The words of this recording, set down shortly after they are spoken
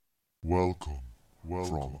Welcome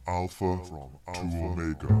from Alpha to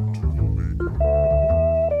Omega.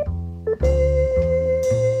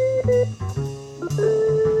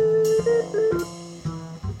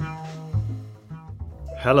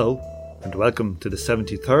 Hello, and welcome to the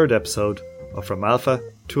 73rd episode of From Alpha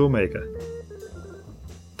to Omega.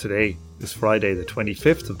 Today is Friday the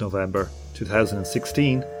 25th of November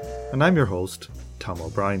 2016, and I'm your host, Tom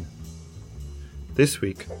O'Brien. This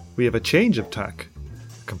week, we have a change of tack,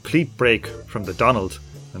 a complete break from the Donald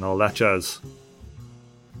and all that jazz.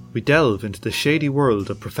 We delve into the shady world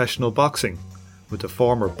of professional boxing with the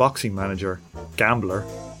former boxing manager, gambler,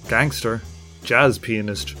 gangster, jazz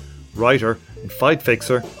pianist, writer and fight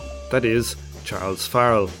fixer, that is, Charles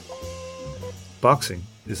Farrell. Boxing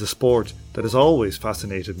is a sport that has always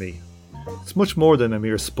fascinated me. It's much more than a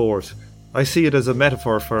mere sport. I see it as a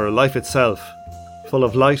metaphor for life itself, full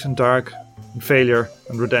of light and dark, and failure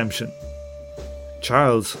and redemption.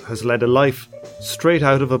 Charles has led a life straight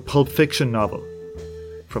out of a Pulp Fiction novel.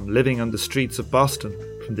 From living on the streets of Boston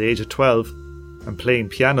from the age of 12 and playing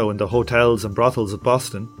piano in the hotels and brothels of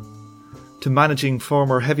Boston, to managing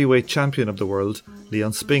former heavyweight champion of the world,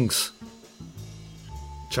 Leon Spinks.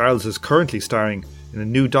 Charles is currently starring in a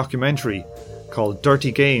new documentary called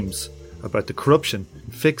Dirty Games about the corruption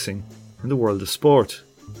and fixing in the world of sport.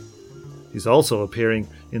 He's also appearing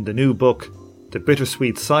in the new book, The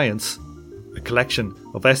Bittersweet Science, a collection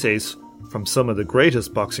of essays from some of the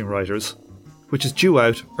greatest boxing writers, which is due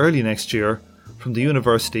out early next year from the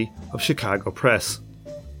University of Chicago Press.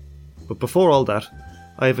 But before all that,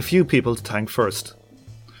 I have a few people to thank first.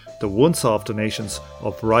 The once-off donations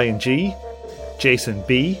of Ryan G, Jason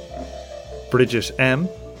B, Bridget M,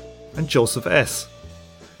 and Joseph S,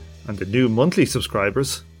 and the new monthly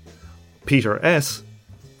subscribers, Peter S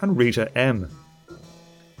and Rita M.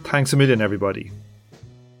 Thanks a million, everybody.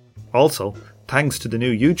 Also, thanks to the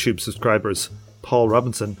new YouTube subscribers, Paul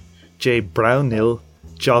Robinson, Jay Brownhill,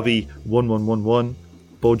 Jobby1111,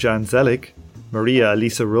 Bojan Zelic, Maria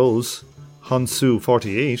Elisa Rose,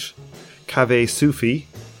 Hansu48, Kave Sufi,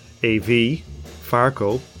 AV,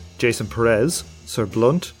 Farco, Jason Perez, Sir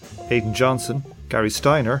Blunt, Aidan Johnson, Gary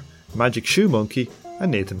Steiner, Magic Shoe Monkey,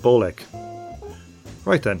 and Nathan Bolek.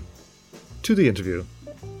 Right then, to the interview.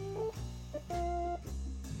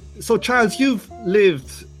 So Charles, you've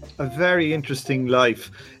lived a very interesting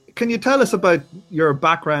life. Can you tell us about your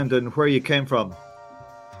background and where you came from?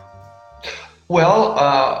 Well,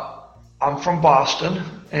 I'm from Boston,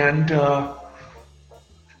 and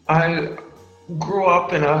I grew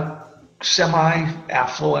up in a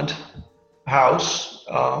semi-affluent house,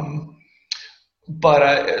 but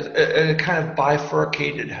a kind of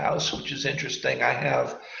bifurcated house, which is interesting. I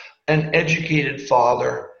have an educated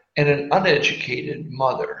father and an uneducated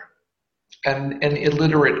mother, and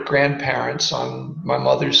illiterate grandparents on my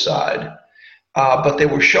mother's side, but they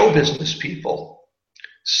were show business people.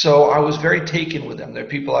 So I was very taken with them. They're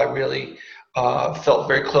people I really felt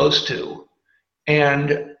very close to,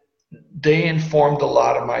 and they informed a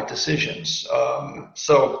lot of my decisions.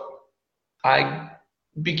 So I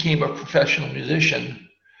became a professional musician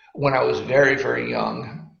when I was very, very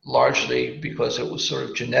young, largely because it was sort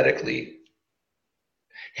of genetically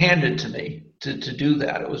handed to me to do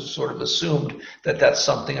that. It was sort of assumed that that's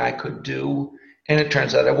something I could do, and it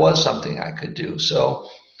turns out it was something I could do. So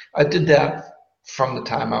I did that from the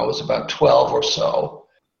time I was about 12 or so.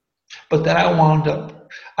 But then I wound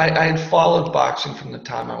up, I had followed boxing from the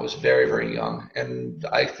time I was very, very young, and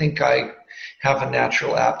I think I have a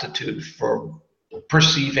natural aptitude for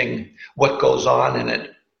perceiving what goes on in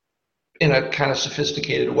it in a kind of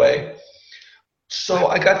sophisticated way. So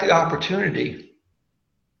I got the opportunity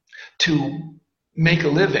to make a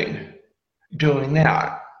living doing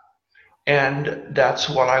that. And that's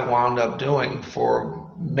what I wound up doing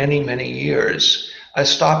for many, many years. I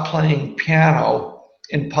stopped playing piano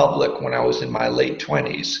in public when I was in my late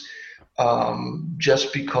 20s,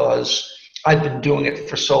 just because I'd been doing it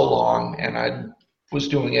for so long, and I was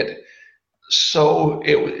doing it so,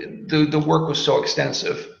 the work was so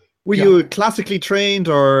extensive. Were you classically trained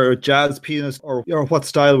or jazz pianist, or what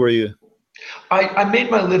style were you? I made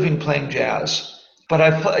my living playing jazz, but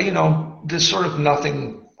there's sort of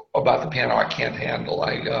nothing about the piano I can't handle.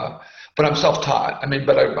 But I'm self-taught. On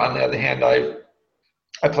the other hand, I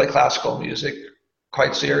play classical music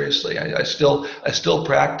quite seriously. I still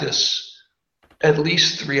practice at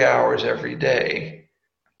least 3 hours every day,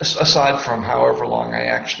 aside from however long I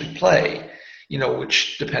actually play.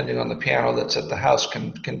 Which, depending on the piano that's at the house,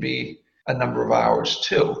 can be a number of hours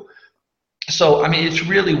too. So, it's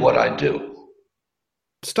really what I do.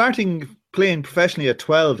 Starting playing professionally at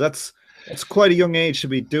 12, that's It's quite a young age to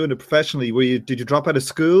be doing it professionally. Did you drop out of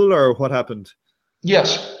school or what happened?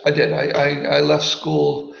 Yes, I did. I left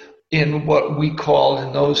school in what we called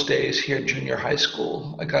in those days here junior high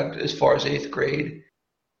school. I got as far as eighth grade.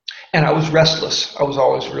 And I was restless. I was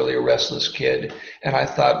always really a restless kid. And I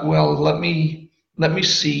thought, well, let me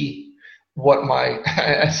see what my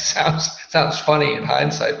it sounds funny in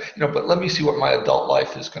hindsight, but let me see what my adult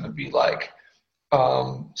life is going to be like.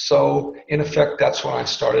 So in effect, that's when I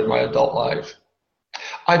started my adult life.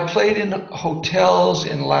 I played in hotels,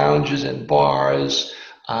 in lounges, in bars.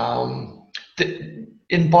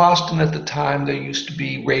 In Boston at the time, there used to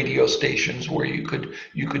be radio stations where you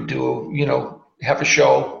could do, have a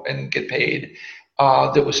show and get paid.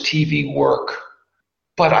 There was TV work,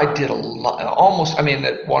 but I did a lot. Almost, I mean,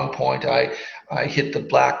 at one point, I hit the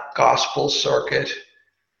black gospel circuit,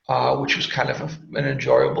 which was kind of an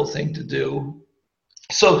enjoyable thing to do.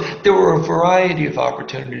 So there were a variety of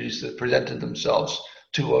opportunities that presented themselves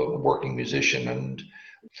to a working musician, and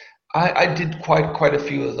I did quite a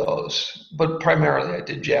few of those. But primarily, I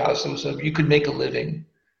did jazz. You could make a living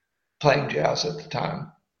playing jazz at the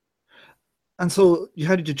time. And so,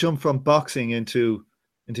 how did you jump from boxing into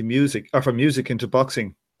music, or from music into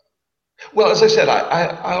boxing? Well, as I said,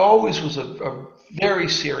 I always was a very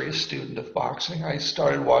serious student of boxing. I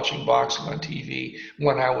started watching boxing on TV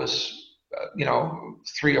when I was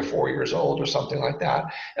 3 or 4 years old or something like that.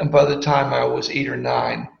 And by the time I was 8 or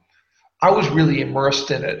 9, I was really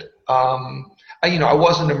immersed in it. I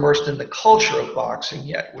wasn't immersed in the culture of boxing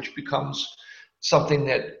yet, which becomes something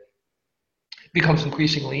that becomes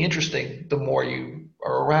increasingly interesting the more you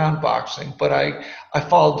are around boxing. But I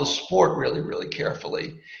followed the sport really, really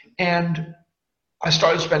carefully. And I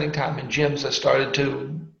started spending time in gyms. I started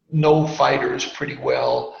to know fighters pretty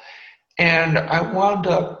well. And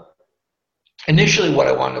initially what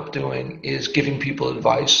I wound up doing is giving people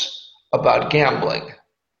advice about gambling,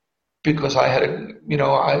 because I had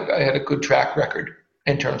a good track record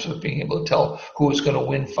in terms of being able to tell who was going to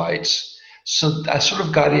win fights. So I sort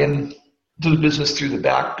of got into the business through the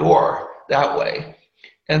back door that way.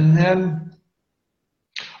 And then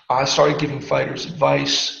I started giving fighters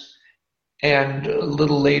advice. And a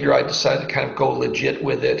little later, I decided to kind of go legit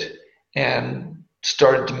with it and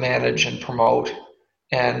started to manage and promote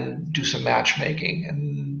and do some matchmaking.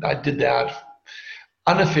 And I did that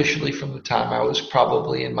unofficially from the time I was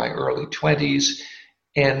probably in my early 20s,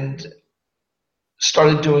 and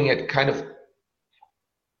started doing it kind of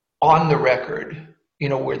on the record,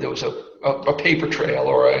 where there was a paper trail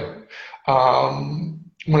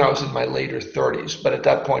when I was in my later 30s. But at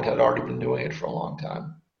that point, I'd already been doing it for a long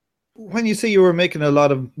time. When you say you were making a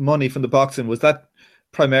lot of money from the boxing, was that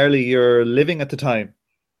primarily your living at the time?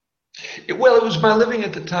 It was my living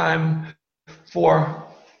at the time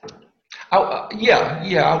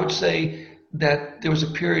I would say that there was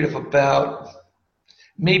a period of about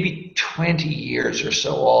maybe 20 years or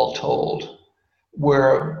so, all told,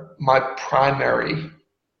 where my primary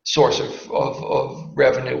source of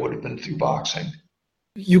revenue would have been through boxing.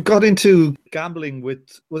 You got into gambling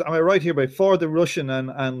am I right here, for the Russian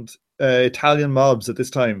and Italian mobs at this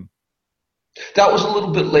time? That was a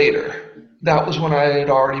little bit later. That was when I had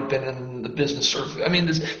already been in the business.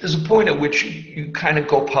 There's a point at which you kind of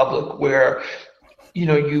go public where,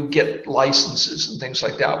 you get licenses and things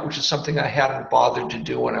like that, which is something I hadn't bothered to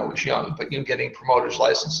do when I was young. But getting promoters'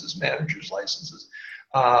 licenses, managers' licenses,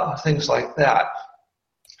 things like that.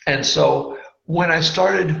 And so when I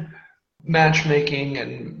started matchmaking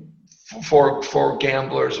and for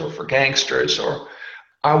gamblers or for gangsters,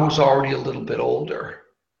 I was already a little bit older.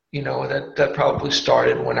 That probably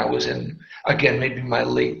started when I was in, again, maybe my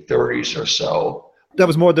late 30s or so. That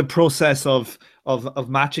was more the process of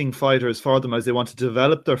matching fighters for them as they want to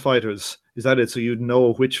develop their fighters. Is that it? So you'd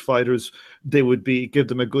know which fighters they would give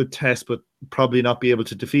them a good test, but probably not be able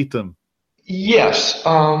to defeat them. Yes.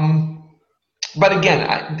 But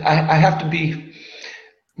again, I have to be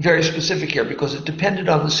very specific here because it depended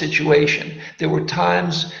on the situation. There were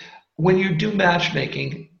times when you do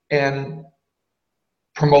matchmaking and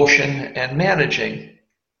promotion and managing,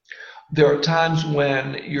 there are times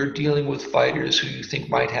when you're dealing with fighters who you think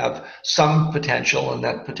might have some potential, and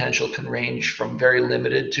that potential can range from very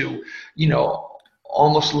limited to,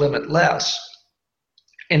 almost limitless.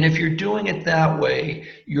 And if you're doing it that way,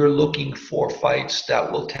 you're looking for fights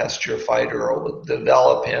that will test your fighter or will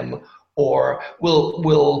develop him or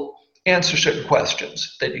will answer certain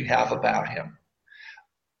questions that you have about him.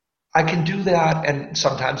 I can do that, and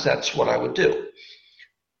sometimes that's what I would do.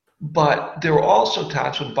 But there are also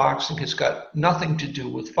times when boxing has got nothing to do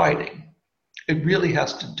with fighting. It really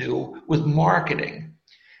has to do with marketing.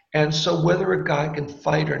 And so whether a guy can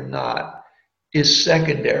fight or not is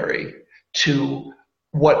secondary to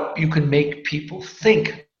what you can make people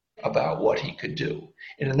think about what he could do.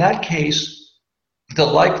 And in that case, the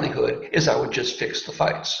likelihood is I would just fix the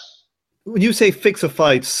fights. When you say fix the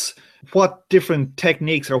fights, what different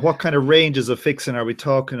techniques or what kind of ranges of fixing are we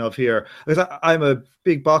talking of here? Because I'm a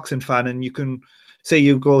big boxing fan, and you can say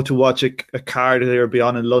you go to watch a card there be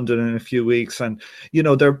on in London in a few weeks, and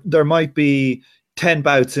there might be 10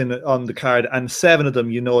 bouts on the card, and 7 of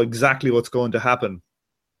them exactly what's going to happen.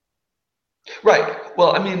 Right.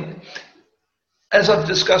 Well, I mean, as I've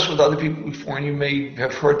discussed with other people before, and you may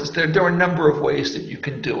have heard this, there are a number of ways that you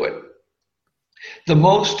can do it. The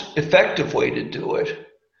most effective way to do it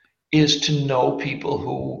is to know people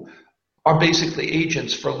who are basically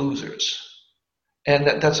agents for losers. And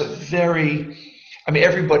that's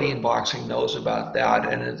everybody in boxing knows about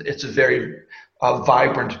that, and it's a very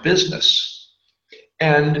vibrant business.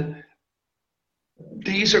 And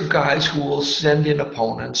these are guys who will send in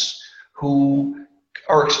opponents who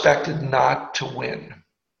are expected not to win.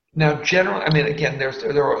 Now, generally, again, there's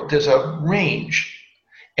a range,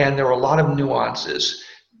 and there are a lot of nuances.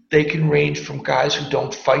 They can range from guys who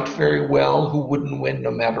don't fight very well, who wouldn't win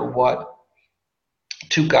no matter what,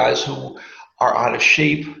 to guys who are out of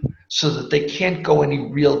shape so that they can't go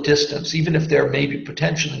any real distance, even if they're maybe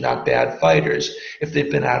potentially not bad fighters. If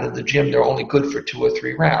they've been out of the gym, they're only good for 2 or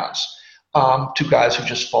 3 rounds. To guys who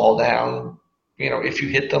just fall down, if you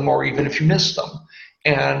hit them or even if you miss them.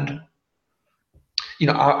 And,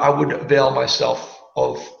 I would avail myself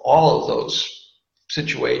of all of those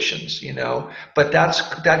situations, but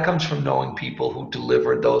that comes from knowing people who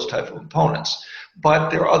deliver those type of opponents. But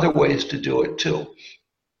there are other ways to do it too.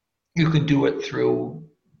 You can do it through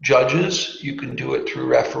judges, you can do it through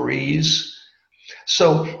referees.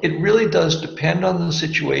 So it really does depend on the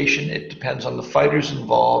situation, it depends on the fighters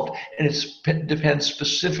involved, and it depends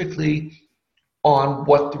specifically on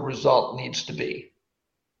what the result needs to be.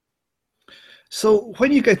 So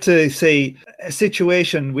when you get to, say, a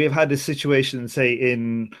situation, we've had this situation, say,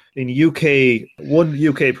 in UK, one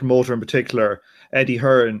UK promoter in particular, Eddie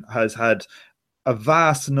Hearn, has had a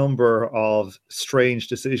vast number of strange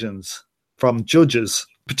decisions from judges,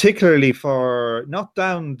 particularly for, not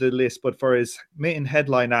down the list, but for his main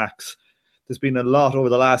headline acts. There's been a lot over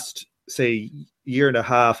the last, say, year and a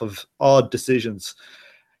half of odd decisions.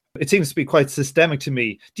 It seems to be quite systemic to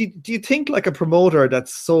me. Do you think like a promoter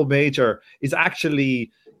that's so major is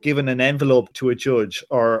actually given an envelope to a judge,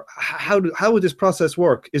 or how would this process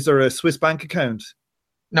work? Is there a Swiss bank account?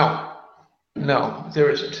 No, there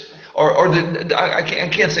isn't. I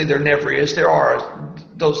can't say there never is. There are,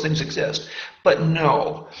 those things exist, but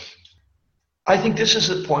no. I think this is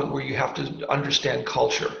the point where you have to understand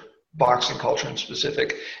culture, boxing culture in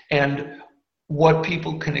specific, and what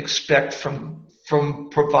people can expect from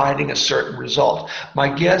providing a certain result.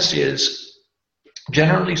 My guess is,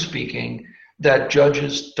 generally speaking, that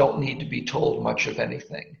judges don't need to be told much of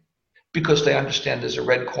anything, because they understand there's a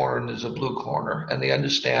red corner and there's a blue corner, and they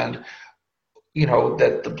understand,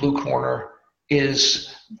 that the blue corner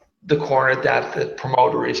is the corner that the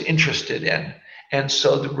promoter is interested in. And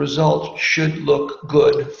so the result should look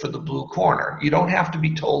good for the blue corner. You don't have to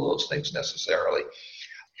be told those things necessarily.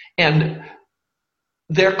 And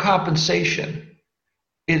their compensation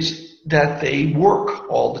is that they work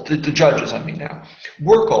the judges,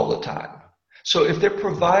 work all the time. So if they're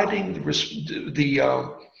providing the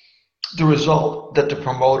result that the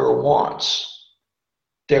promoter wants,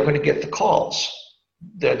 they're going to get the calls.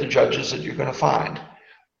 They're the judges that you're going to find.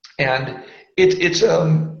 And it's a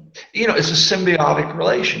symbiotic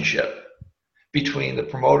relationship between the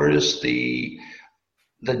promoters, the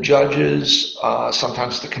judges,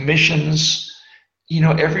 sometimes the commissions.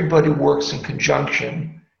 Everybody works in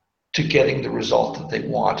conjunction to getting the result that they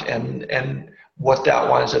want. And what that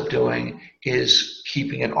winds up doing is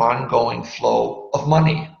keeping an ongoing flow of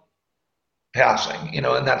money passing,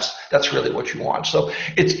 and that's really what you want. So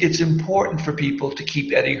it's important for people to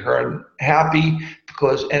keep Eddie Hearn happy,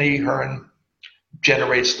 because Eddie Hearn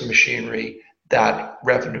generates the machinery that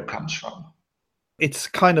revenue comes from. It's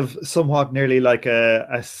kind of somewhat nearly like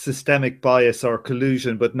a systemic bias or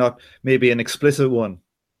collusion, but not maybe an explicit one.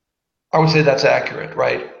 I would say that's accurate,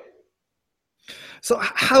 right? So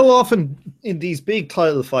how often in these big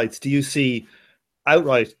title fights do you see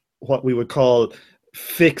outright what we would call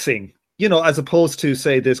fixing, as opposed to,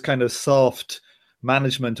 say, this kind of soft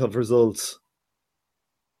management of results?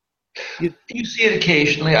 You see it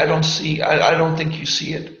occasionally. I don't think you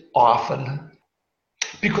see it often,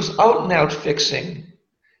 because out and out fixing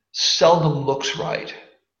seldom looks right.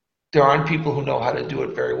 There aren't people who know how to do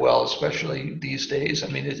it very well, especially these days. I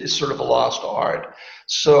mean, it's sort of a lost art.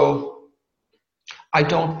 So I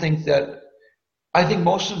don't think that, I think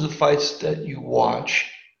most of the fights that you watch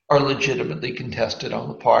are legitimately contested on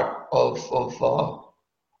the part of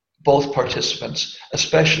both participants,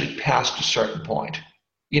 especially past a certain point.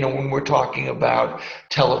 When we're talking about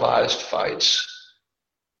televised fights,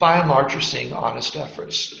 by and large, you're seeing honest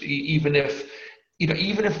efforts, even if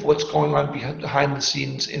what's going on behind the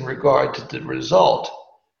scenes in regard to the result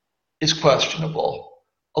is questionable.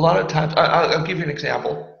 A lot of times, I'll give you an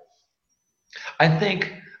example. I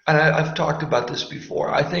think, and I've talked about this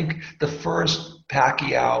before, I think the first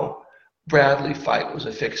Pacquiao-Bradley fight was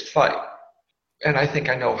a fixed fight. And I think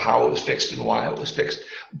I know how it was fixed and why it was fixed.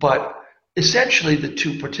 But essentially, the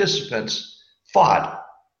two participants fought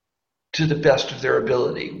to the best of their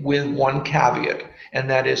ability with one caveat. And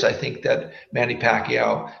that is, I think that Manny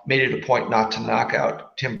Pacquiao made it a point not to knock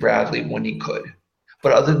out Tim Bradley when he could.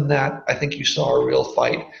 But other than that, I think you saw a real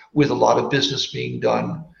fight with a lot of business being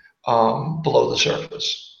done below the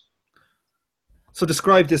surface. So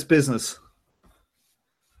describe this business.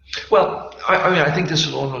 Well, I think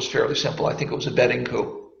this one was fairly simple. I think it was a betting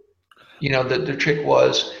coup. The trick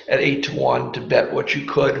was at 8-1 to bet what you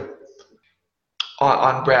could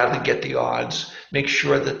on Bradley, get the odds, make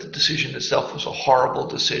sure that the decision itself was a horrible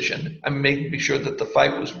decision. Making sure that the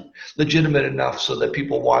fight was legitimate enough so that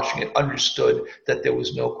people watching it understood that there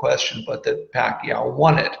was no question but that Pacquiao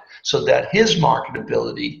won it, so that his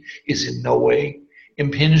marketability is in no way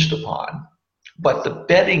impinged upon. But the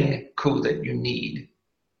betting coup that you need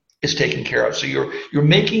is taken care of. So you're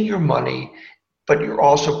making your money, but you're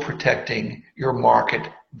also protecting your market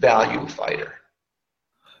value fighter.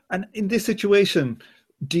 And in this situation,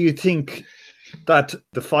 do you think that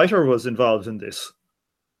the fighter was involved in this?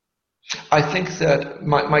 I think that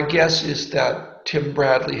my guess is that Tim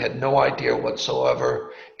Bradley had no idea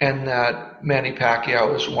whatsoever, and that Manny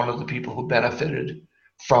Pacquiao is one of the people who benefited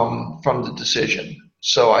from the decision.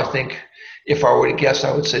 So I think if I were to guess,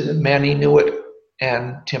 I would say that Manny knew it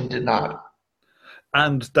and Tim did not.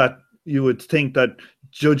 And that you would think that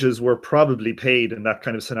judges were probably paid in that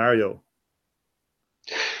kind of scenario.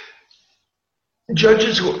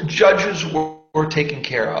 Judges were taken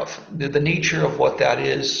care of. The nature of what that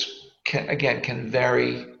is can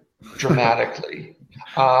vary dramatically.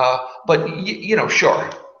 But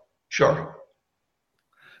sure.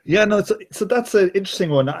 Yeah, no. So that's an interesting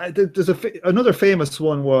one. There's another famous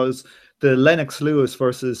one was the Lennox Lewis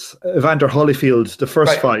versus Evander Holyfield, the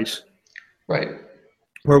first fight. Right.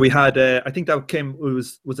 Where we had, I think that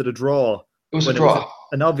was it a draw? It was a draw. It was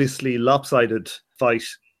an obviously lopsided fight.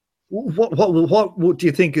 What do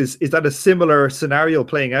you think is that a similar scenario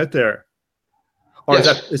playing out there, or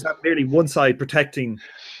yes. is that merely one side protecting?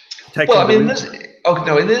 Well, in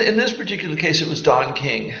this particular case, it was Don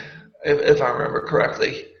King, if I remember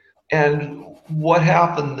correctly. And what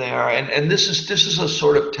happened there, and this is a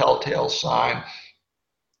sort of telltale sign.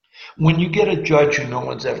 When you get a judge who no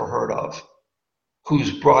one's ever heard of,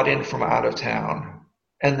 who's brought in from out of town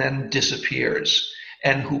and then disappears,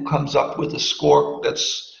 and who comes up with a score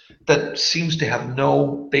that seems to have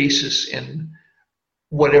no basis in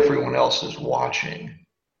what everyone else is watching,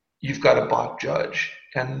 you've got a bot judge.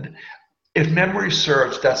 And if memory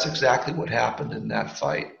serves, that's exactly what happened in that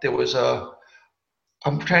fight. There was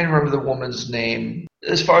I'm trying to remember the woman's name.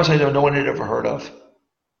 As far as I know, no one had ever heard of.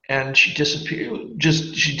 And she disappeared.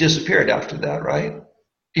 She disappeared after that, right?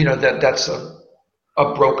 That's a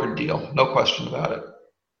brokered deal, no question about it.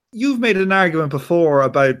 You've made an argument before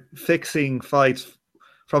about fixing fights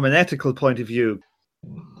from an ethical point of view.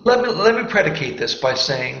 Let me predicate this by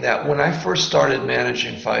saying that when I first started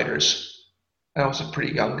managing fighters, I was a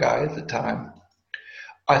pretty young guy at the time,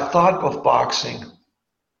 I thought of boxing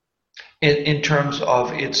in terms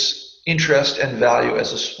of its interest and value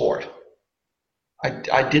as a sport.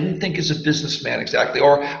 I didn't think as a businessman exactly,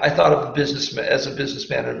 or I thought of as a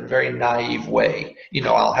businessman in a very naive way.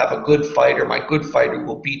 I'll have a good fighter. My good fighter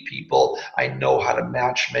will beat people. I know how to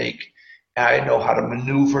matchmake. I know how to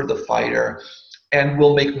maneuver the fighter, and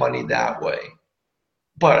we'll make money that way.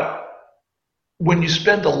 But when you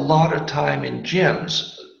spend a lot of time in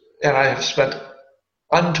gyms, and I have spent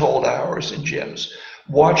untold hours in gyms,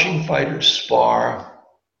 watching fighters spar,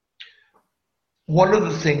 one of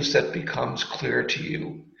the things that becomes clear to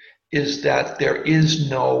you is that there is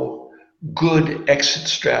no good exit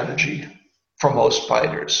strategy for most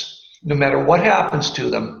fighters. No matter what happens to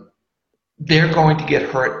them, they're going to get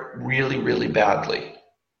hurt really, really badly.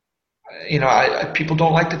 People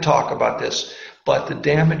don't like to talk about this, but the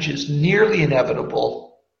damage is nearly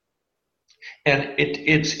inevitable. and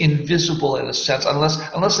it's invisible in a sense,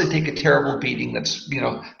 unless they take a terrible beating that's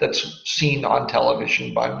seen on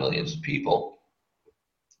television by millions of people.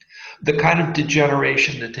 The kind of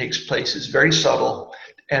degeneration that takes place is very subtle,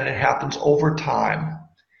 and it happens over time.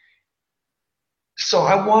 So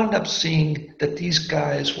I wound up seeing that these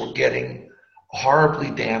guys were getting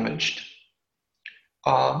horribly damaged.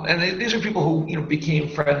 And these are people who became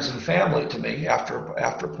friends and family to me after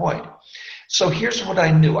a point. So here's what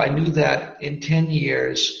I knew. I knew that in 10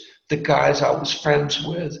 years, the guys I was friends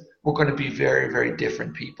with were going to be very, very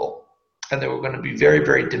different people. And they were going to be very,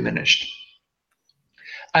 very diminished.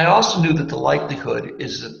 I also knew that the likelihood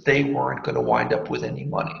is that they weren't going to wind up with any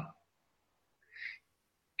money.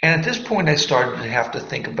 And at this point, I started to have to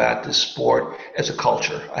think about this sport as a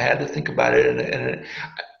culture. I had to think about it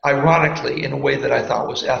ironically in a way that I thought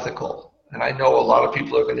was ethical. And I know a lot of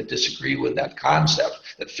people are going to disagree with that concept,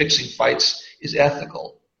 that fixing fights is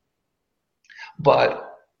ethical. But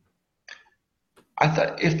I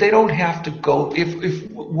thought if they don't have to go, if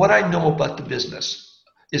what I know about the business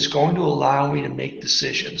is going to allow me to make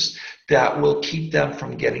decisions that will keep them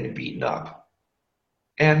from getting beaten up,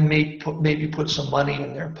 and maybe put some money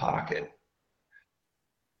in their pocket,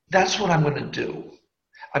 that's what I'm going to do.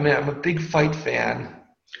 I mean, I'm a big fight fan,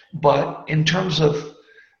 but in terms of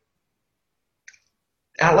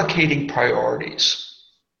allocating priorities,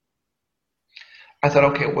 I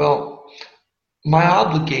thought, okay, well, my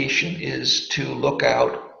obligation is to look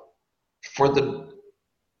out for the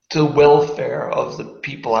welfare of the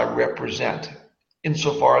people I represent,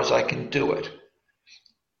 insofar as I can do it.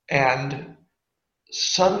 And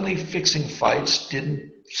suddenly fixing fights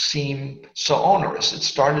didn't seem so onerous. It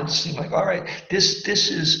started to seem like, all right, this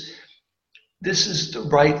is the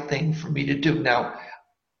right thing for me to do. Now,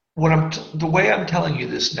 the way I'm telling you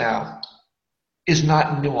this now is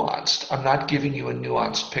not nuanced. I'm not giving you a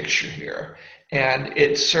nuanced picture here. And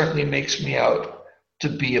it certainly makes me out to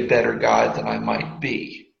be a better guy than I might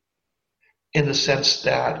be, in the sense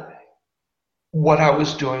that what I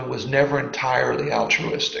was doing was never entirely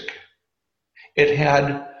altruistic. It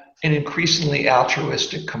had an increasingly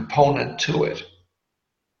altruistic component to it.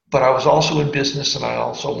 But I was also in business, and I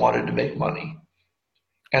also wanted to make money.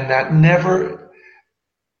 And that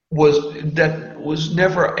was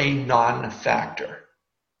never a non-factor.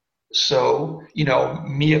 So,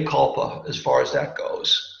 mea culpa as far as that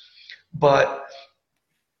goes. But,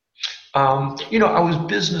 I was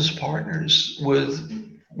business partners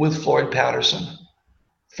with Floyd Patterson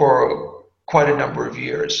for quite a number of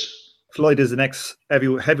years. Floyd is an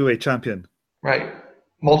ex-heavyweight champion. Right.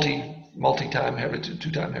 Multi-time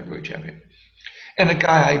two-time heavyweight champion. And a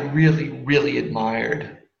guy I really, really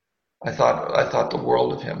admired. I thought the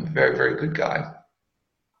world of him. Very, very good guy.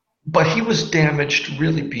 But he was damaged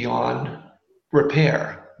really beyond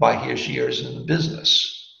repair by his years in the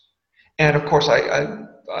business. And of course, I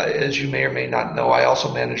as you may or may not know, I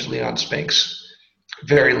also managed Leon Spinks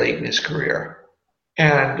very late in his career.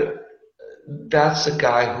 And that's a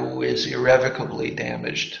guy who is irrevocably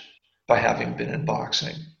damaged by having been in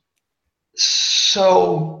boxing.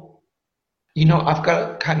 So, I've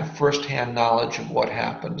got kind of firsthand knowledge of what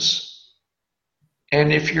happens.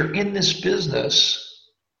 And if you're in this business,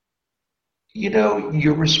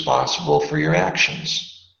 you're responsible for your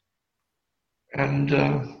actions. And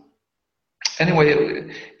anyway,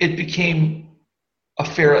 it became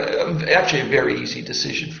actually a very easy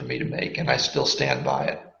decision for me to make, and I still stand by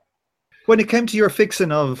it. When it came to your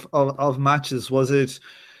fixing of matches, was it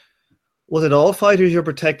all fighters you're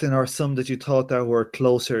protecting, or some that you thought that were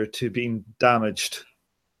closer to being damaged?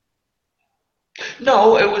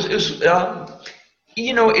 No, it was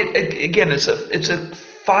again, it's a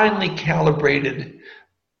finely calibrated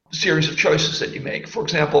series of choices that you make. For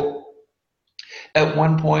example, at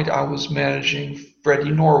one point I was managing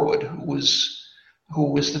Freddie Norwood, who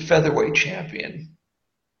was the featherweight champion.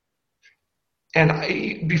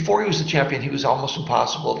 And before he was the champion, he was almost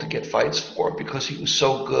impossible to get fights for because he was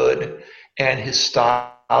so good and his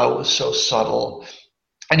style was so subtle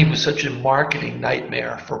and he was such a marketing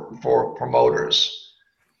nightmare for promoters.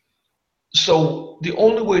 So the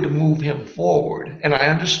only way to move him forward, and I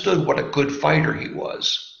understood what a good fighter he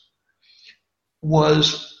was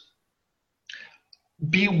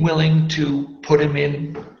be willing to put him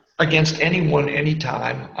in against anyone,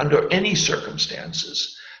 anytime, under any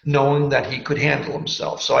circumstances, knowing that he could handle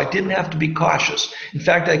himself. So I didn't have to be cautious. In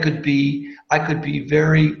fact, I could be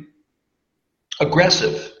very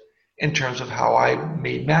aggressive in terms of how I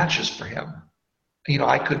made matches for him.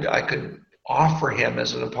 I could offer him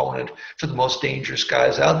as an opponent for the most dangerous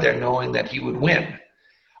guys out there, knowing that he would win.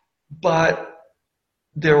 But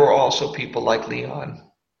there were also people like Leon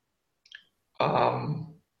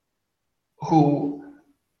who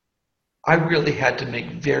I really had to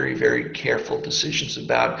make very, very careful decisions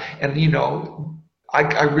about. And,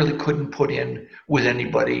 I really couldn't put in with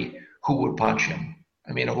anybody who would punch him.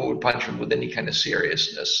 I mean, who would punch him with any kind of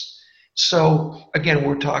seriousness. So, again,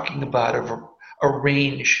 we're talking about a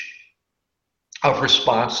range of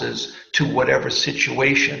responses to whatever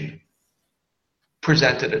situation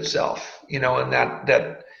presented itself, and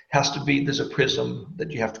that has to be, there's a prism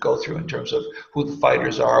that you have to go through in terms of who the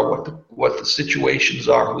fighters are, what the situations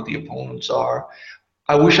are, who the opponents are.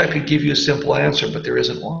 I wish I could give you a simple answer, but there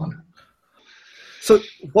isn't one. So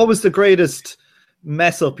what was the greatest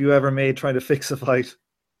mess up you ever made trying to fix a fight?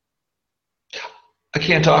 I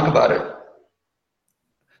can't talk about it.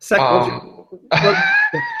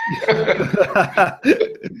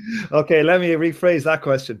 Okay, let me rephrase that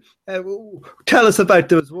question. Tell us about,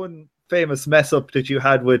 there was one famous mess up that you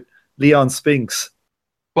had with Leon Spinks.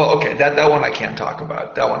 Well, okay, that one I can't talk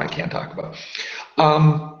about.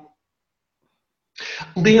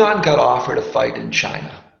 Leon got offered a fight in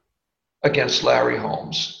China against Larry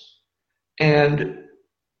Holmes. And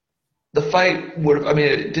the fight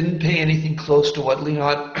it didn't pay anything close to what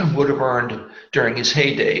Leon would have earned during his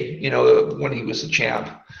heyday, when he was the champ,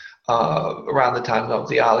 around the time of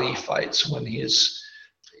the Ali fights, when I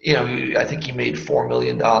think he made $4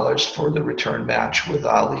 million for the return match with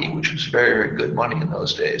Ali, which was very, very good money in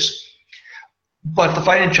those days. But the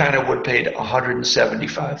fight in China would have paid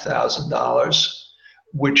 $175,000,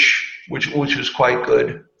 which was quite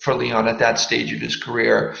good for Leon at that stage of his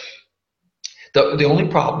career. The only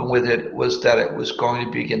problem with it was that it was going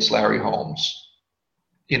to be against Larry Holmes,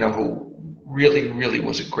 who really, really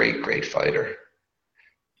was a great, great fighter.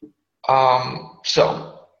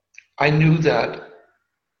 So I knew that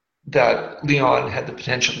Leon had the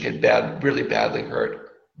potential to get really badly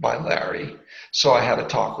hurt by Larry. So I had a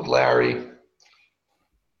talk with Larry,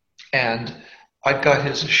 and I got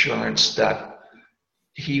his assurance that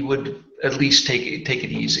he would at least take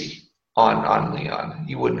it easy on Leon.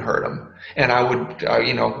 He wouldn't hurt him, and I would,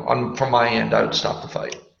 from my end, I would stop the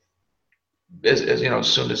fight as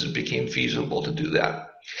soon as it became feasible to do that.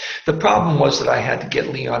 The problem was that I had to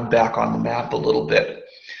get Leon back on the map a little bit,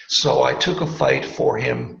 so I took a fight for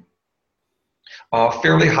him, a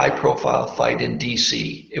fairly high-profile fight in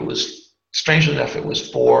D.C. It was, strangely enough, it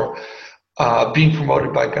was for being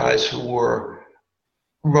promoted by guys who were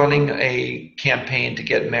running a campaign to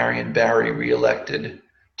get Marion Barry reelected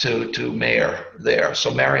to mayor there.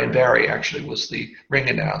 So Marion Barry actually was the ring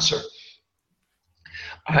announcer.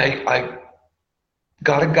 I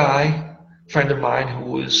got a guy, friend of mine,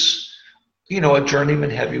 who was, a journeyman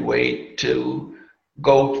heavyweight, to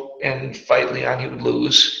go and fight Leon. He would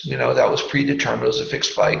lose. That was predetermined. It was a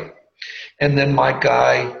fixed fight. And then my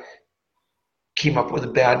guy came up with a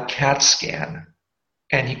bad CAT scan,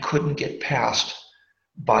 and he couldn't get passed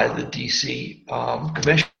by the DC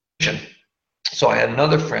commission. So I had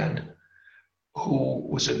another friend who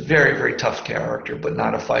was a very, very tough character, but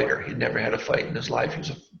not a fighter. He'd never had a fight in his life. He was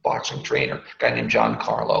a boxing trainer, a guy named John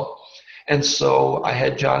Carlo. And so I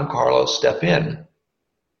had John Carlo step in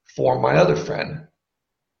for my other friend.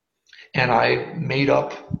 And I made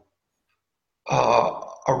up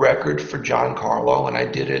a record for John Carlo, and I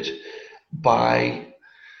did it by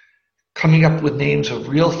coming up with names of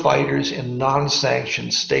real fighters in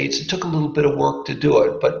non-sanctioned states. It took a little bit of work to do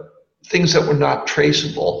it, but things that were not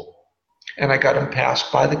traceable. And I got him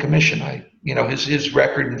passed by the commission. His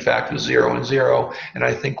record, in fact, was 0-0, and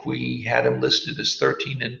I think we had him listed as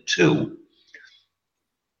 13-2.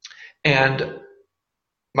 And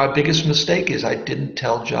my biggest mistake is I didn't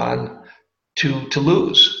tell John to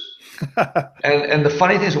lose. And the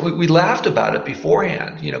funny thing is, we laughed about it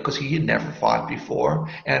beforehand, because he had never fought before.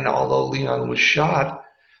 And although Leon was shot,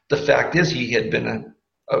 the fact is he had been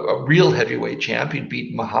a real heavyweight champion,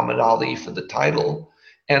 beat Muhammad Ali for the title.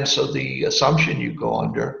 And so the assumption you go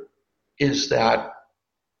under is that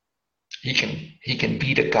he can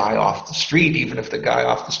beat a guy off the street, even if the guy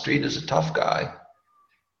off the street is a tough guy.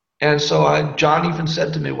 And so John even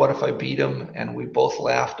said to me, "What if I beat him?" And we both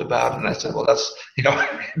laughed about it. And I said, "Well, that's,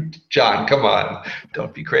 John, come on,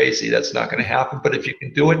 don't be crazy. That's not going to happen. But if you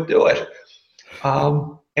can do it, do it."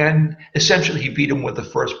 And essentially, he beat him with the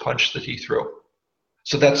first punch that he threw.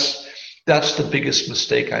 So that's the biggest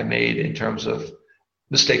mistake I made in terms of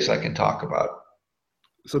mistakes I can talk about.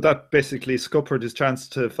 So that basically scuppered his chance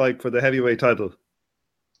to fight for the heavyweight title.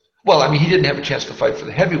 Well, he didn't have a chance to fight for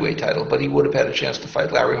the heavyweight title, but he would have had a chance to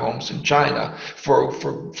fight Larry Holmes in China for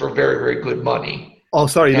very, very good money. Oh,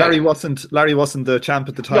 sorry, Larry wasn't the champ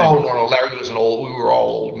at the time. No. Larry was we were all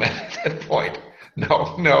old men at that point.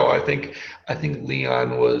 No. I think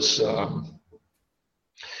Leon was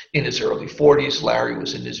in his early 40s. Larry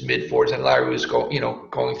was in his mid 40s, and Larry was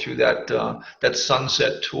going through that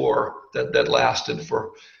Sunset tour that lasted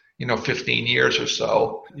for 15 years or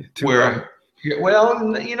so. He's one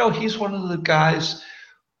of the guys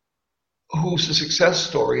who's a success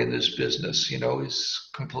story in this business. He's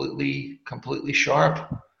completely sharp.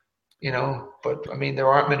 But I mean, there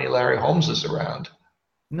aren't many Larry Holmeses around.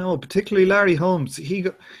 No, particularly Larry Holmes. He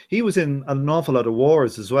was in an awful lot of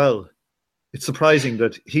wars as well. It's surprising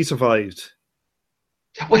that he survived.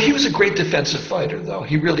 Well, he was a great defensive fighter, though.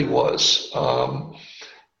 He really was.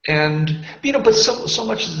 But so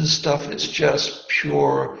much of this stuff is just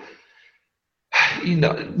pure,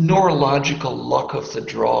 neurological luck of the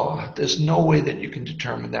draw. There's no way that you can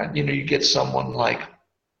determine that. You get someone like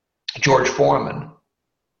George Foreman,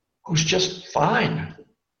 who's just fine.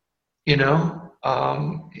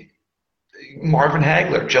 Marvin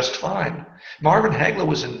Hagler, just fine. Marvin Hagler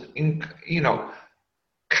was in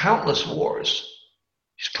countless wars.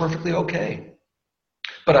 He's perfectly okay.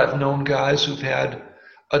 But I've known guys who've had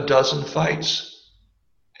a dozen fights,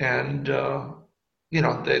 and they're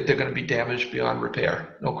going to be damaged beyond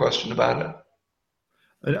repair. No question about it.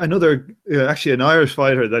 Another, actually an Irish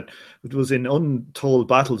fighter that was in untold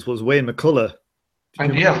battles was Wayne McCullough. I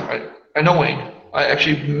know Wayne. I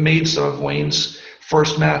actually made some of Wayne's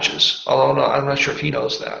first matches, although I'm not sure if he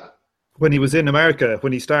knows that. When he was in America,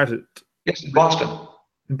 when he started? Yes, in Boston.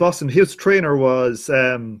 In Boston. His trainer was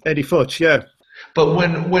Eddie Futch, yeah. But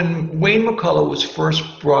when Wayne McCullough was first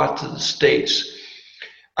brought to the States,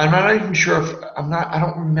 I'm not even sure I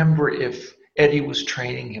don't remember if Eddie was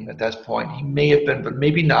training him at that point. He may have been, but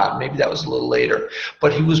maybe not. Maybe that was a little later.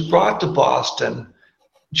 But he was brought to Boston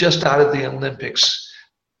just out of the Olympics,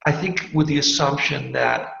 I think with the assumption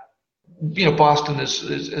that, Boston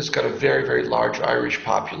has got a very, very large Irish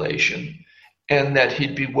population, and that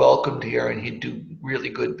he'd be welcomed here and he'd do really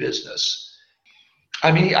good business.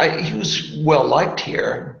 I mean, he was well liked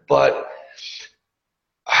here, but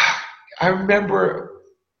I remember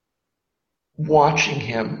watching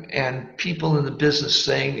him and people in the business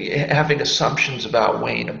having assumptions about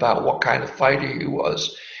Wayne, about what kind of fighter he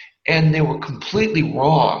was, and they were completely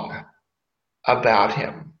wrong about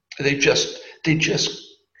him. They just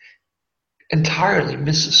entirely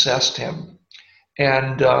misassessed him.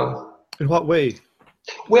 And in what way?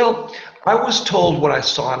 Well, I was told when I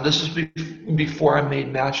saw him, this is before I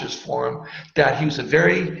made matches for him, that he was a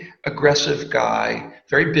very aggressive guy,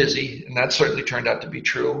 very busy, and that certainly turned out to be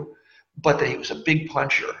true, but that he was a big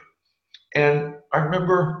puncher. And I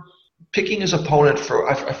remember picking his opponent for,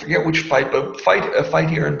 I forget which fight, but a fight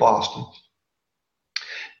here in Boston.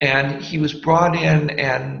 And he was brought in,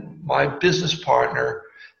 and my business partner,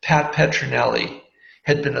 Pat Petronelli,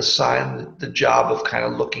 had been assigned the job of kind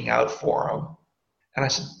of looking out for him. And I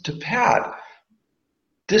said to Pat,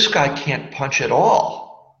 this guy can't punch at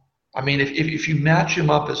all. I mean, if you match him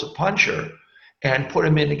up as a puncher and put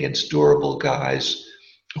him in against durable guys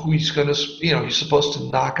who he's supposed to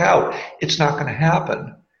knock out, it's not going to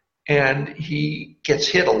happen. And he gets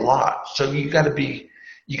hit a lot. So you got to be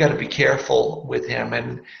careful with him.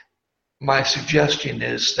 And my suggestion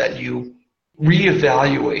is that you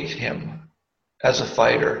reevaluate him as a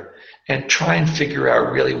fighter and try and figure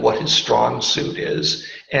out really what his strong suit is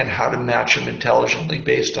and how to match him intelligently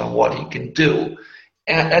based on what he can do.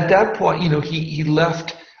 And at that point, he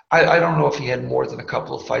left. I don't know if he had more than a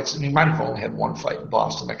couple of fights. I mean, he might have only had one fight in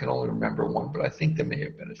Boston. I can only remember one, but I think there may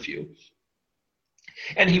have been a few.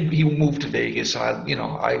 And he moved to Vegas. I don't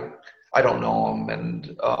know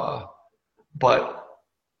him, but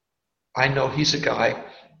I know he's a guy.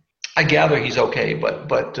 I gather he's okay,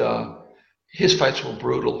 but his fights were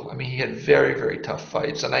brutal. I mean, he had very, very tough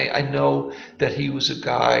fights. And I know that he was a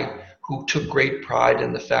guy who took great pride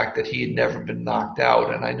in the fact that he had never been knocked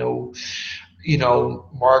out. And I know,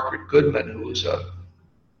 Margaret Goodman, who was a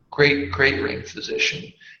great, great ring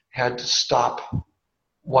physician, had to stop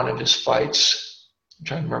one of his fights. I'm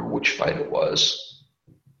trying to remember which fight it was.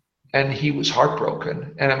 And he was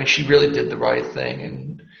heartbroken. And I mean, she really did the right thing.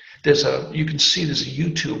 And there's a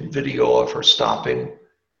YouTube video of her stopping.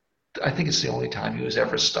 I think it's the only time he was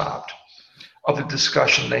ever stopped, of a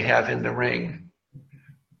discussion they have in the ring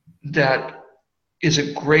that is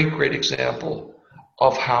a great, great example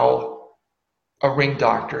of how a ring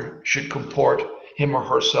doctor should comport him or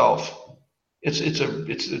herself. It's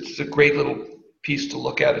a great little piece to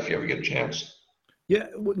look at if you ever get a chance. Yeah,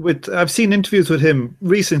 I've seen interviews with him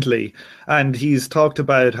recently, and he's talked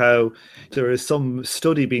about how there is some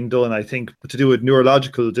study being done, I think, to do with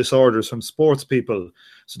neurological disorders from sports people.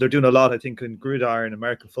 So they're doing a lot, I think, in gridiron,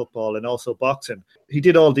 American football, and also boxing. He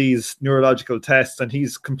did all these neurological tests, and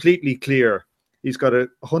he's completely clear. He's got a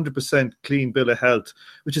 100% clean bill of health,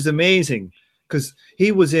 which is amazing because he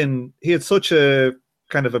had such a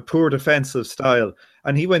kind of a poor defensive style,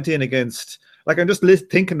 and he went in against, like, I'm just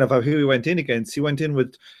thinking about who he went in against. He went in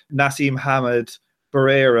with Nassim Hamed,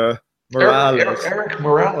 Barrera, Morales. Eric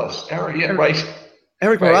Morales. Right.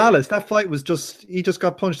 Eric Morales, that fight was he just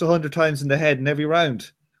got punched 100 times in the head in every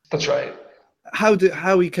round. That's right. How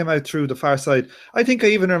he came out through the far side. I think I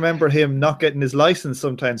even remember him not getting his license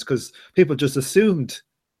sometimes because people just assumed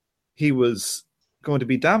he was going to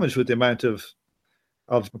be damaged with the amount of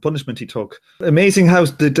punishment he took. Amazing how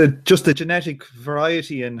the genetic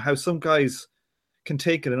variety and how some guys can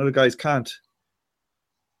take it and other guys can't.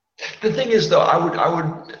 The thing is, though,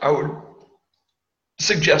 I would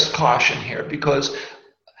suggest caution here, because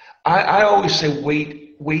I always say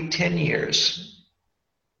wait 10 years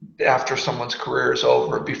after someone's career is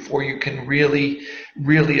over before you can really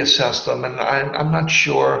assess them. And I'm not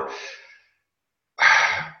sure.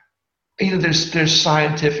 There's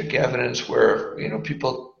scientific evidence where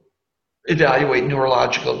people evaluate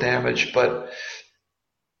neurological damage, but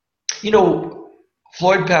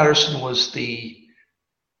Floyd Patterson was the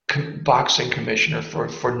boxing commissioner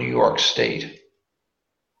for New York State.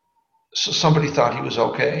 So somebody thought he was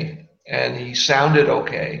okay, and he sounded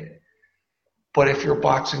okay. But if you're a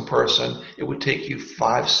boxing person, it would take you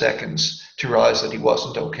 5 seconds to realize that he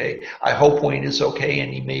wasn't okay. I hope Wayne is okay,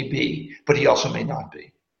 and he may be, but he also may not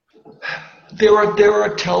be. There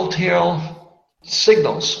are telltale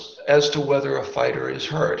signals as to whether a fighter is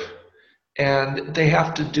hurt, and they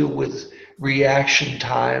have to do with reaction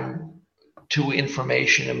time to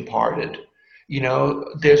information imparted.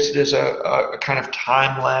 There's a kind of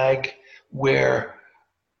time lag where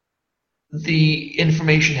the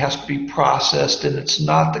information has to be processed, and it's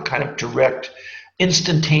not the kind of direct,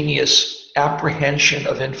 instantaneous apprehension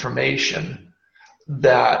of information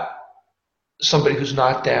that somebody who's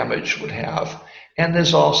not damaged would have. And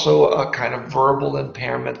there's also a kind of verbal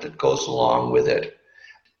impairment that goes along with it.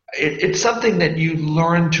 It's something that you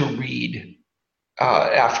learn to read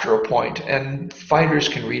after a point, and fighters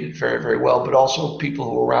can read it very, very well, but also people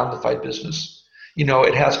who are around the fight business.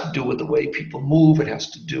 It has to do with the way people move. It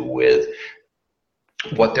has to do with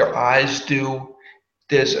what their eyes do.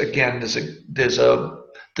 There's a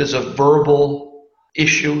verbal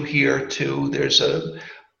issue here too.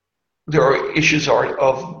 There are issues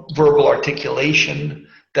of verbal articulation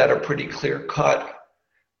that are pretty clear cut.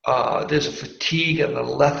 There's a fatigue and a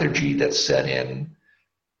lethargy that's set in.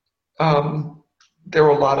 There are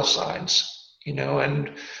a lot of signs,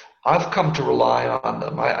 and I've come to rely on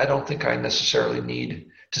them. I don't think I necessarily need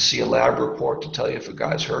to see a lab report to tell you if a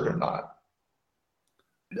guy's hurt or not.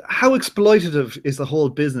 How exploitative is the whole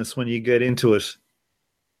business when you get into it?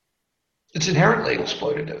 It's inherently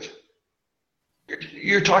exploitative.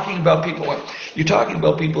 You're talking about people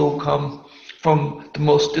who come from the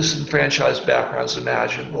most disenfranchised backgrounds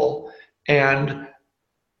imaginable, and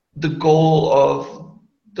the goal of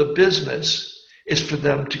the business is for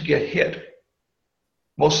them to get hit,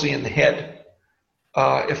 mostly in the head.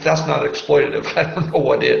 If that's not exploitative, I don't know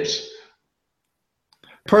what is.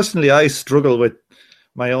 Personally, I struggle with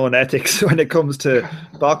my own ethics when it comes to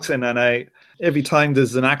boxing, and every time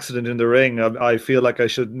there's an accident in the ring, I feel like I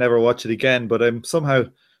should never watch it again, but I'm somehow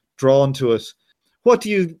drawn to it. What do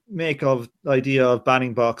you make of the idea of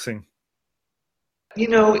banning boxing?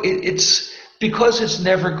 It's because it's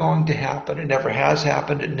never going to happen. It never has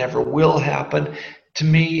happened. It never will happen. To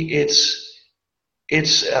me, it's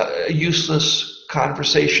a useless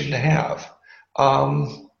conversation to have.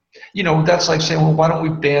 That's like saying, well, why don't we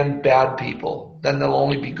ban bad people? Then there'll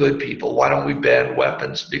only be good people. Why don't we ban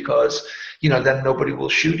weapons? Because, then nobody will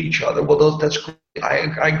shoot each other. Well, that's great.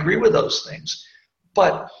 I agree with those things.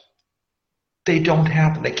 But they don't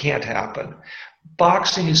happen. They can't happen.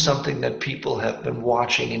 Boxing is something that people have been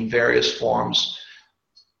watching in various forms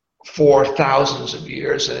for thousands of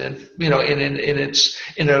years, and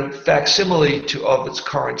in a facsimile of its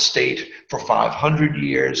current state for 500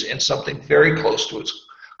 years, and something very close to its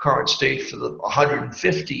current state for the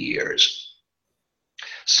 150 years.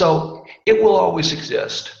 So it will always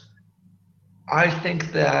exist. I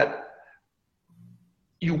think that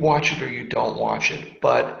you watch it or you don't watch it,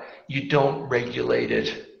 but you don't regulate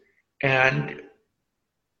it. And,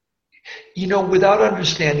 without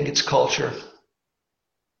understanding its culture,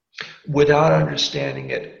 without understanding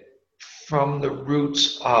it from the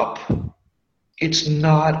roots up, it's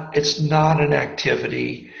not an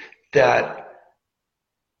activity that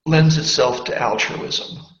lends itself to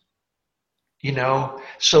altruism.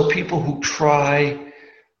 So people who try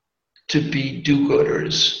to be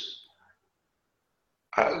do-gooders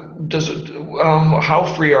Does it?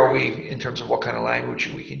 How free are we in terms of what kind of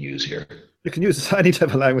language we can use here? You can use any type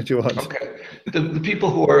of language you want. Okay, the people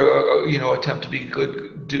who are attempt to be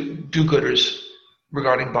good do-gooders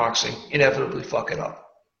regarding boxing inevitably fuck it up.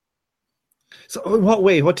 So, in what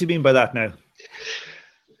way? What do you mean by that now?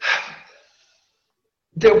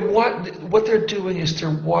 What they're doing is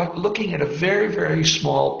looking at a very, very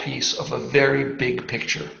small piece of a very big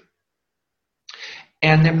picture,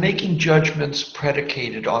 and they're making judgments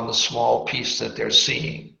predicated on the small piece that they're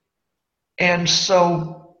seeing. And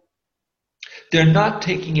so they're not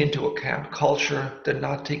taking into account culture, they're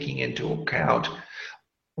not taking into account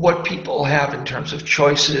what people have in terms of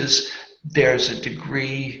choices. There's a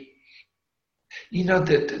degree,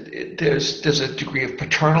 that there's a degree of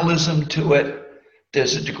paternalism to it.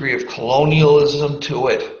 There's a degree of colonialism to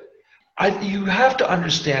it. You have to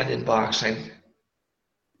understand in boxing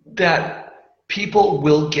that people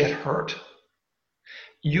will get hurt.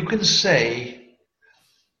 You can say,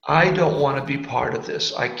 I don't want to be part of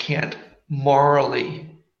this. I can't morally,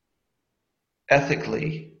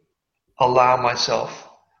 ethically allow myself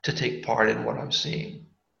to take part in what I'm seeing.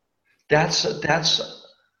 That's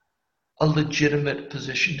a legitimate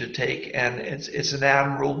position to take, and it's an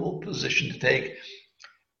admirable position to take.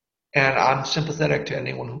 And I'm sympathetic to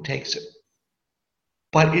anyone who takes it.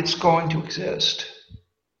 But it's going to exist.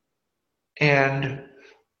 And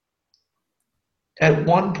at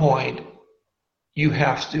one point, you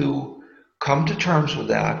have to come to terms with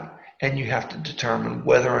that, and you have to determine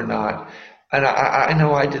whether or not, and I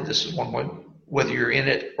know I did this at one point, whether you're in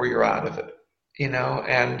it or you're out of it,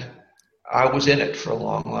 and I was in it for a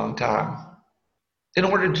long, long time. In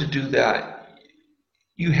order to do that,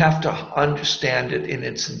 you have to understand it in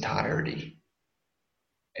its entirety.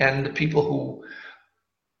 And the people who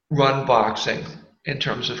run boxing in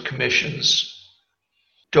terms of commissions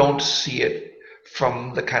don't see it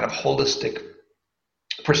from the kind of holistic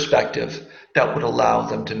perspective that would allow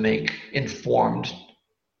them to make informed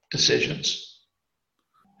decisions.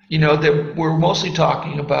 We're mostly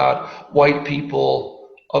talking about white people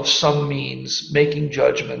of some means making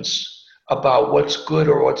judgments about what's good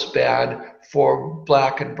or what's bad for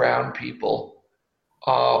black and brown people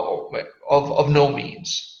of no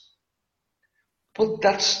means. But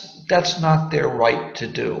that's not their right to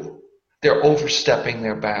do. They're overstepping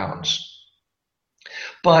their bounds.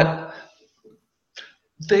 But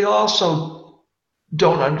they also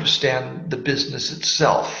don't understand the business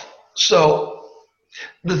itself. So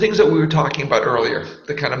the things that we were talking about earlier,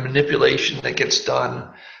 the kind of manipulation that gets done,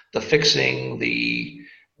 the fixing, the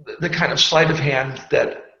kind of sleight of hand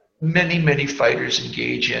that many, many fighters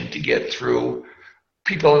engage in to get through,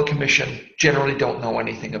 people in commission generally don't know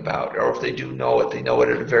anything about, or if they do know it, they know it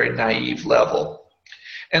at a very naive level.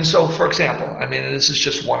 And so, for example, this is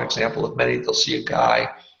just one example of many. They'll see a guy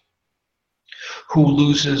who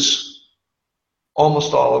loses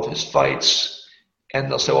almost all of his fights, and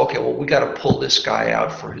they'll say, okay, well, we got to pull this guy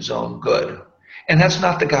out for his own good. And that's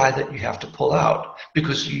not the guy that you have to pull out,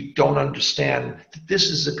 because you don't understand that this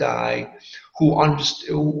is a guy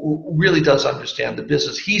who really does understand the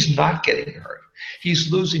business. He's not getting hurt.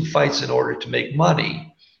 He's losing fights in order to make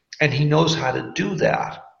money, and he knows how to do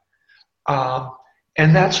that.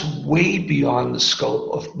 And that's way beyond the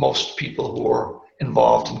scope of most people who are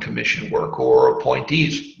involved in commission work or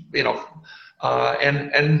appointees,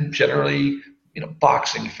 and generally,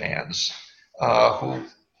 boxing fans who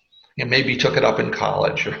maybe took it up in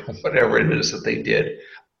college or whatever it is that they did.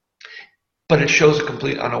 But it shows a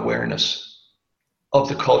complete unawareness of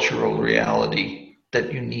the cultural reality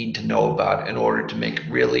that you need to know about in order to make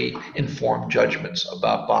really informed judgments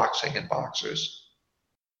about boxing and boxers.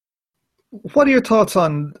 What are your thoughts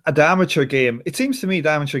on the amateur game? It seems to me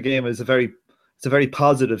the amateur game is a very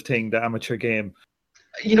positive thing, the amateur game.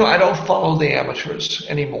 I don't follow the amateurs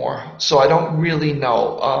anymore, so I don't really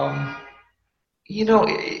know.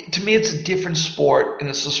 To me, it's a different sport, and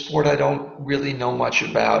it's a sport I don't really know much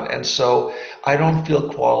about, and so I don't feel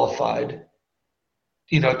qualified,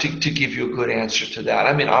 to give you a good answer to that.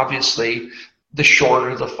 Obviously, the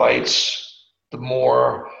shorter the fights, the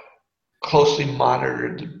more closely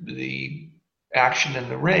monitored the action in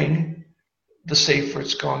the ring, the safer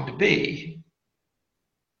it's going to be.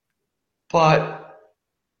 But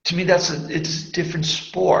to me, it's a different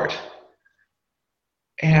sport.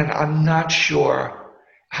 And I'm not sure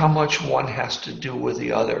how much one has to do with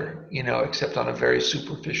the other, except on a very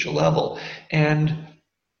superficial level. And,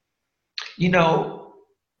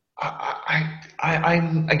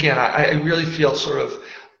 I really feel sort of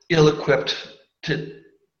ill-equipped to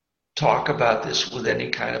talk about this with any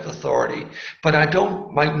kind of authority. But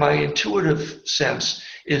my intuitive sense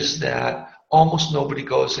is that almost nobody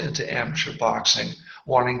goes into amateur boxing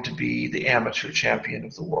wanting to be the amateur champion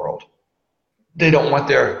of the world. They don't want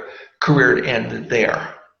their career to end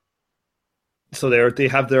there. So they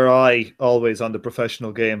have their eye always on the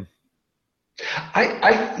professional game.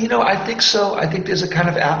 I think so. I think there's a kind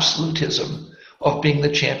of absolutism of being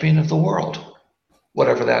the champion of the world,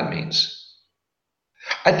 whatever that means.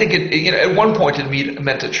 I think at one point it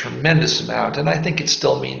meant a tremendous amount, and I think it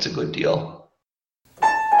still means a good deal.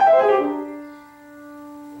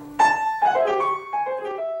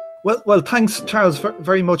 Well, thanks, Charles,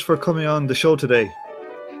 very much for coming on the show today.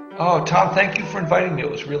 Oh, Tom, thank you for inviting me.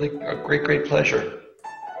 It was really a great, great pleasure.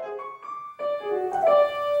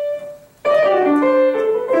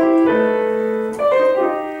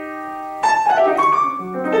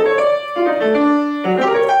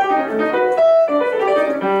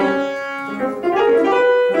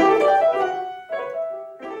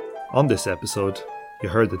 On this episode, you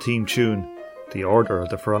heard the theme tune, The Order of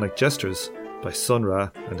the Pharaonic Jesters, by Sun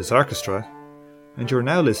Ra and his orchestra, and you're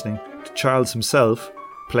now listening to Charles himself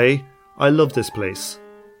play I Love This Place.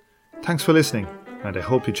 Thanks for listening, and I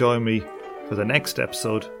hope you join me for the next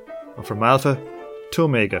episode of From Alpha to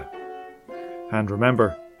Omega. And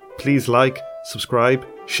remember, please like, subscribe,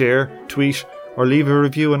 share, tweet, or leave a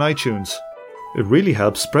review on iTunes. It really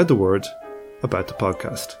helps spread the word about the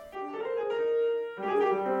podcast.